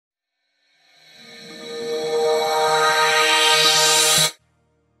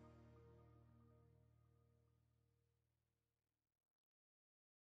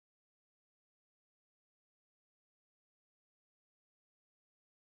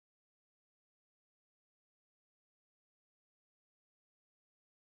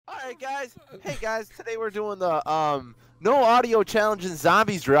Alright guys, hey guys, today we're doing the no audio challenge in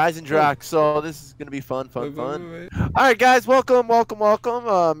Zombies Rise and Drock, so this is gonna be fun. Alright guys, welcome,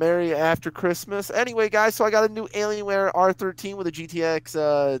 merry after Christmas. Anyway guys, so I got a new Alienware R13 with a GTX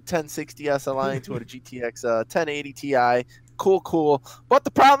 1060 SLI into a GTX 1080 Ti. Cool. But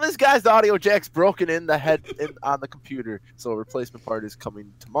the problem is, guys, the audio jack's broken in the head on the computer, so a replacement part is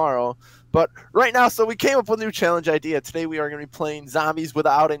coming tomorrow. But right now, so we came up with a new challenge idea. Today we are going to be playing zombies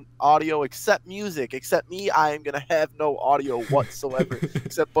without an audio except music. Except me, I am going to have no audio whatsoever,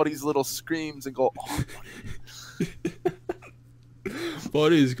 except Buddy's little screams and go, oh, Buddy.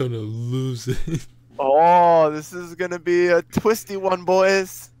 Buddy's going to lose it. Oh, this is going to be a twisty one,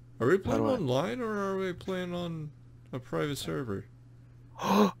 boys. Are we playing online or are we playing on a private server?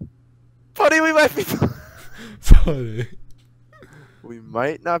 Buddy, we might be... Buddy. We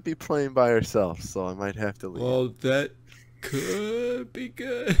might not be playing by ourselves, so I might have to leave. Well, that could be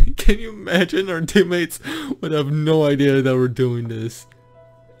good. Can you imagine our teammates would have no idea that we're doing this?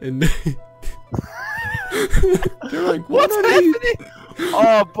 And they're like, what's happening?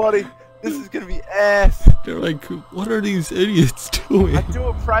 Oh, buddy, this is going to be ass. They're like, what are these idiots doing? I do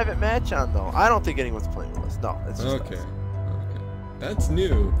a private match on, though. I don't think anyone's playing with us. No, it's just okay. us. Okay. That's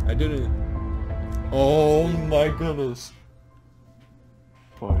new. I didn't... Oh my goodness.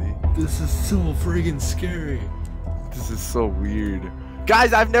 Buddy. This is so friggin' scary. This is so weird.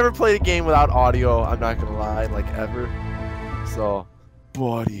 Guys, I've never played a game without audio, I'm not gonna lie, like, ever. So,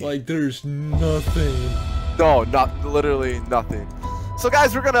 buddy. Like, there's nothing. No, literally nothing. So,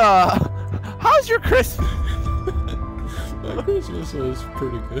 guys, we're gonna... How's your Christmas? My Christmas was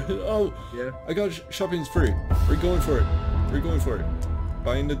pretty good. Oh, yeah. I got shopping's free. We're going for it.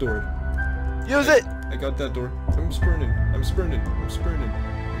 Buying the door. Use it! I got that door. I'm sprinting.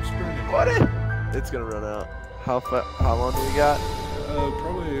 Buddy! It's gonna run out. How long do we got?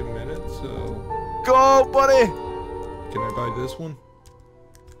 Probably a minute, so... Go, buddy! Can I buy this one?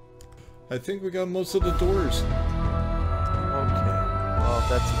 I think we got most of the doors. Okay. Well,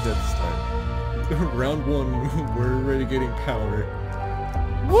 that's a good start. Round one, we're already getting power.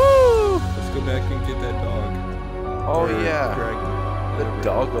 Woo! Let's go back and get that dog. Oh, yeah. Dragon. The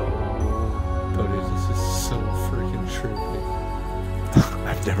doggo. Buddy, this is so freaking trippy.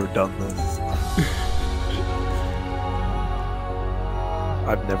 I've never done this.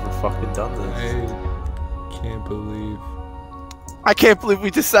 I've never fucking done this. I can't believe we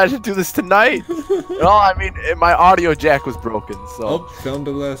decided to do this tonight. No, I mean, my audio jack was broken, so... Oh, found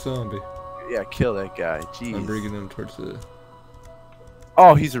the last zombie. Yeah, kill that guy. Jeez. I'm bringing him towards the...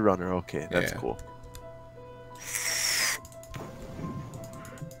 Oh, he's a runner. Okay, that's cool.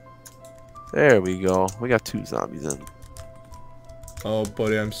 There we go. We got 2 zombies in. Oh,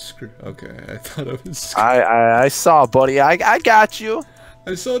 buddy, I'm screwed. Okay, I thought I was screwed. I saw, buddy. I got you.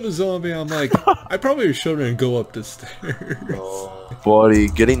 I saw the zombie. I'm like, I probably shouldn't go up the stairs. Oh, buddy,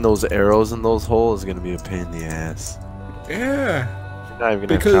 getting those arrows in those holes is gonna be a pain in the ass. Yeah. You're not even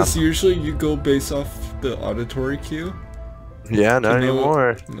gonna because usually you go based off the auditory cue. Yeah, not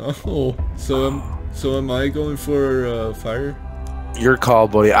anymore. No. So am I going for fire? Your call,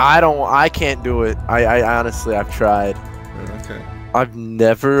 buddy. I can't do it. I honestly, I've tried. Okay. I've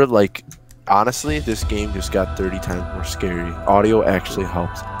never, like, honestly, this game just got 30 times more scary. Audio actually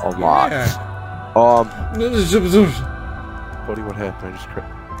helps a lot. Yeah. Buddy, what happened? I just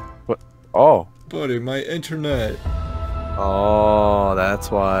what? Oh. Buddy, my internet. Oh,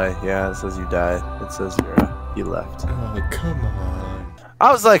 that's why. Yeah, it says you died. It says you left. Oh, come on.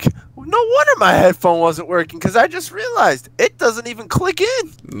 I was like, no wonder my headphone wasn't working, because I just realized it doesn't even click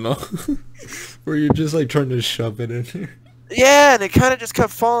in. No. Were you just like trying to shove it in here? Yeah, and it kind of just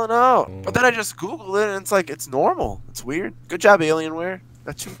kept falling out. But then I just Googled it, and it's like, it's normal. It's weird. Good job, Alienware.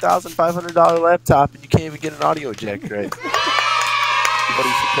 A $2,500 laptop, and you can't even get an audio jack right. Somebody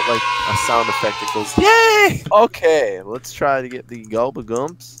should put, like, a sound effect that goes, yay! Okay, let's try to get the Gulba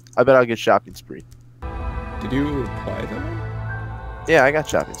Gumps. I bet I'll get shopping spree. Did you apply that one? Yeah, I got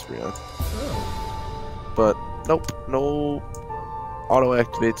shopping spree on. Oh. But, nope, no auto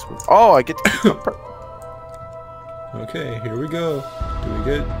activates. Oh, I get to keep them. Okay, here we go. Do we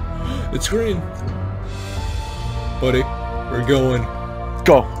get... It's green! Buddy, we're going.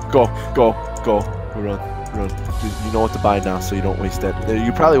 Go. Run. Dude, you know what to buy now, so you don't waste that.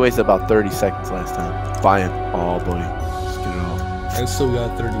 You probably wasted about 30 seconds last time. Buy him. Oh, buddy. Just get it off. I still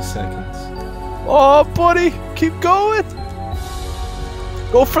got 30 seconds. Oh, buddy. Keep going.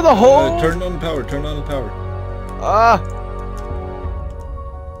 Go for the hole. Turn on the power.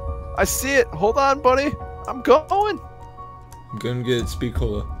 I see it. Hold on, buddy. I'm going. I'm gonna get speed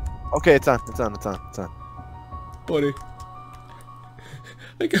cola. Okay, it's on. Buddy.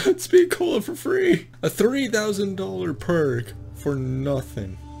 I got speed cola for free. A $3,000 perk for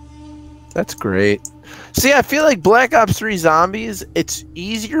nothing. That's great. See, I feel like Black Ops 3 Zombies, it's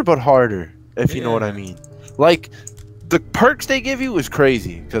easier but harder, if you know what I mean. Like, the perks they give you is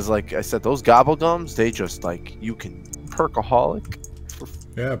crazy. Because, like I said, those gobble gums, they just, like, you can perkaholic.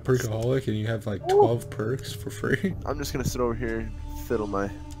 Yeah, perkaholic, and you have, like, 12 perks for free. I'm just going to sit over here and fiddle my...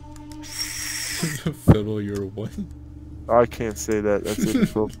 Fiddle your what? I can't say that. That's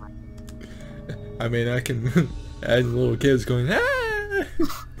it. I mean, I can add little kids going, ah!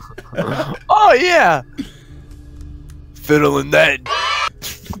 Oh, yeah! Fiddling that.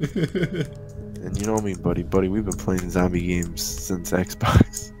 And you know me, buddy, we've been playing zombie games since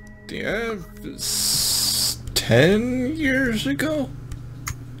Xbox. Yeah, 10 years ago?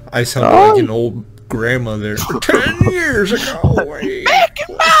 I sound like an old grandmother. 10 years ago! Back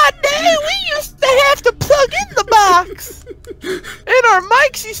in my day, we used to have to plug in the box! And our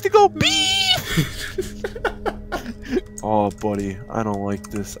mics used to go beep! Oh, buddy, I don't like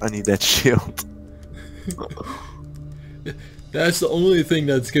this. I need that shield. That's the only thing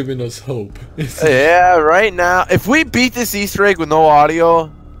that's giving us hope. Yeah, right now. If we beat this Easter egg with no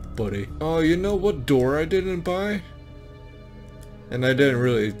audio... Buddy. Oh, you know what door I didn't buy? And I didn't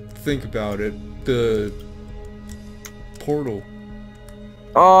really think about it. The... portal.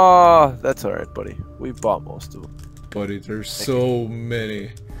 Oh, that's alright, buddy. We bought most of them. Buddy, there's so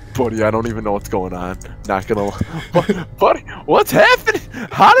many. Buddy, I don't even know what's going on. Not gonna lie. Buddy, what's happening?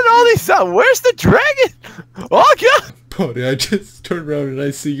 How did all these sound? Where's the dragon? Oh, God! Buddy, I just turned around and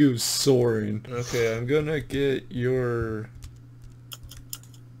I see you soaring. Okay, I'm gonna get your...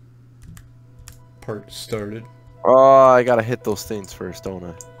 part started. Oh, I gotta hit those things first, don't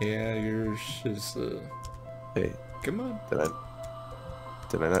I? Yeah, yours is, Hey. Come on. Did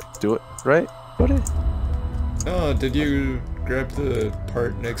I not do it right, buddy? Oh, did you grab the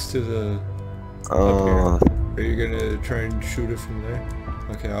part next to the... up here? Are you gonna try and shoot it from there?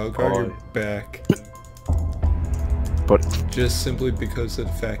 Okay, I'll guard your back. But... just simply because of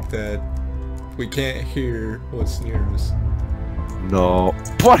the fact that we can't hear what's near us. No.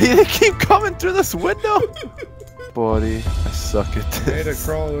 Buddy, they keep coming through this window! Buddy, I suck at this. Made a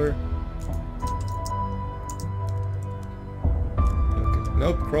crawler. Okay.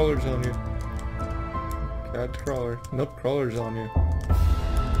 Nope, crawler's on you. Got the crawler. Nope, crawler's on you.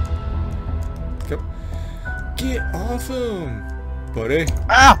 Come. Get off him! Buddy.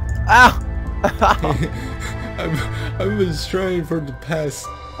 Ow! Ow! I was trying for the past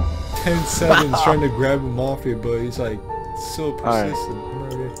 10 seconds trying to grab him off you, but he's like so persistent.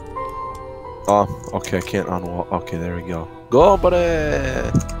 Right. Oh, okay, I can't unwall. Okay, there we go. Go, buddy!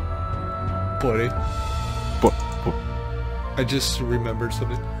 Buddy. I just remembered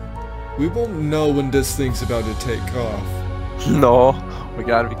something. We won't know when this thing's about to take off. No, we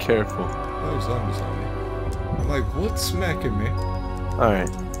gotta be careful. Oh, zombies on me. I'm like, what's smacking me?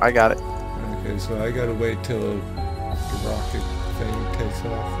 Alright, I got it. Okay, so I gotta wait till the rocket thing takes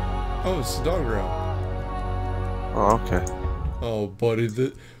off. Oh, it's the dog round. Oh, okay. Oh, buddy,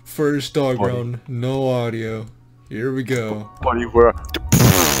 the first dog round, no audio. Here we go. Buddy, we're...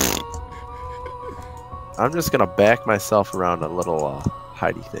 I'm just gonna back myself around a little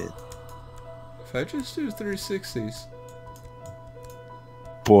hidey thing. If I just do 360s.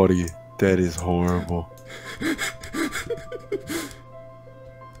 Buddy, that is horrible.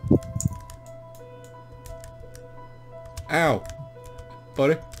 Ow.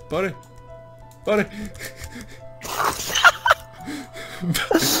 Buddy.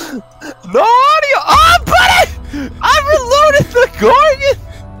 No audio! Oh, buddy! I reloaded the Gorgon!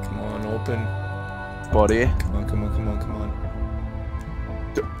 Come on, open. Buddy. Come on.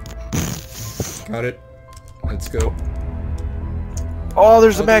 Got it. Let's go. Oh,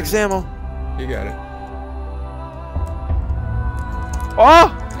 there's the max ammo. You got it.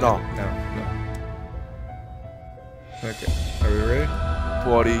 Oh! No. Okay, are we ready?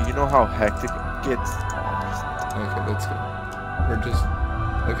 Buddy, you know how hectic it gets. Okay, let's go. We're just...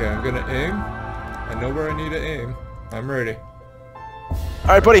 okay, I'm gonna aim. I know where I need to aim. I'm ready.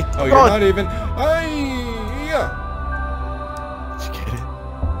 Alright, buddy. Oh, you're not even... yeah. Did you get it?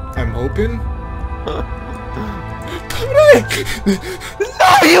 I'm hoping.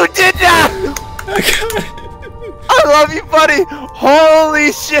 No, you did not! I got it. I love you, buddy.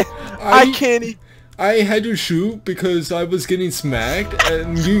 Holy shit. I can't eat. I had to shoot because I was getting smacked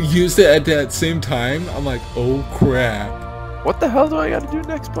and you used it at that same time. I'm like, oh crap. What the hell do I gotta do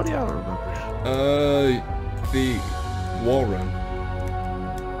next, buddy? I don't remember. The wall run.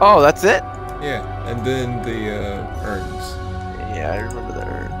 Oh, that's it? Yeah, and then the urns. Yeah, I remember the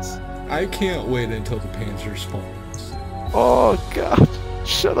urns. I can't wait until the panzer spawns. Oh god.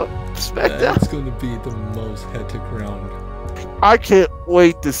 Shut up. Smack That's down. gonna be the most hectic round. I can't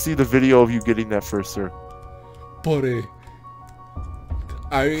wait to see the video of you getting that first circle. Buddy,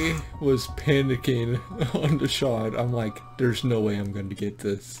 I was panicking on the shot. I'm like, there's no way I'm gonna get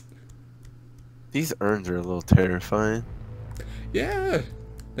this. These urns are a little terrifying. Yeah,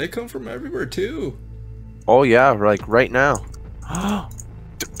 they come from everywhere too. Oh yeah, like right now.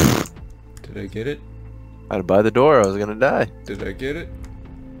 Did I get it? I had to buy the door. I was gonna die. Did I get it?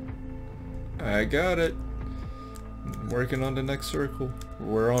 I got it. I'm working on the next circle.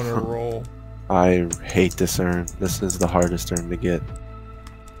 We're on a roll. I hate this urn. This is the hardest urn to get.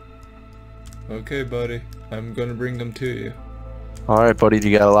 Okay, buddy. I'm gonna bring them to you. Alright, buddy. Do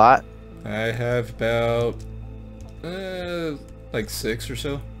you got a lot? I have about like 6 or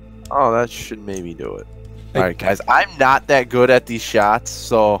so. Oh, that should maybe do it. Hey. Alright, guys. I'm not that good at these shots,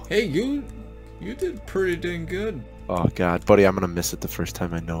 so... Hey, you did pretty dang good. Oh, God. Buddy, I'm gonna miss it the first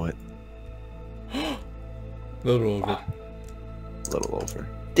time I know it. Little over. A little over.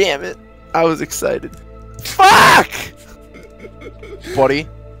 Damn it. I was excited. Fuck! Buddy.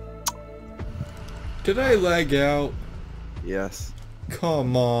 Did I lag out? Yes.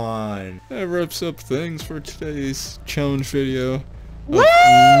 Come on. That wraps up things for today's challenge video. Woo!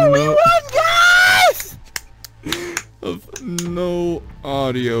 We won, guys! Of no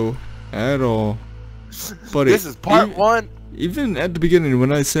audio at all. But this is part 1. Even at the beginning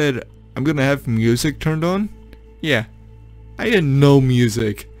when I said I'm gonna have music turned on, yeah, I had no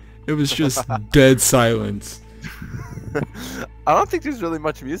music. It was just dead silence. I don't think there's really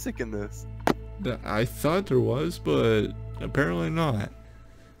much music in this. I thought there was, but apparently not.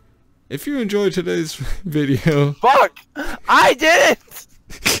 If you enjoyed today's video... Fuck! I did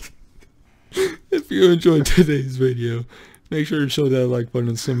it! If you enjoyed today's video, make sure to show that like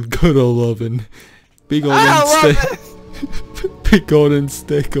button some good old loving. Be golden, be golden,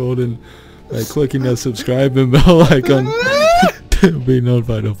 stay golden by clicking that subscribe and bell icon to be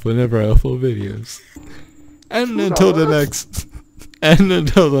notified of whenever I upload videos. And until the next... And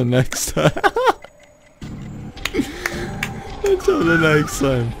until the next time... Until the next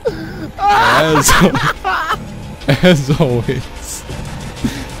time. As always,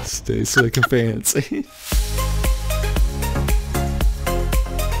 stay slick and fancy.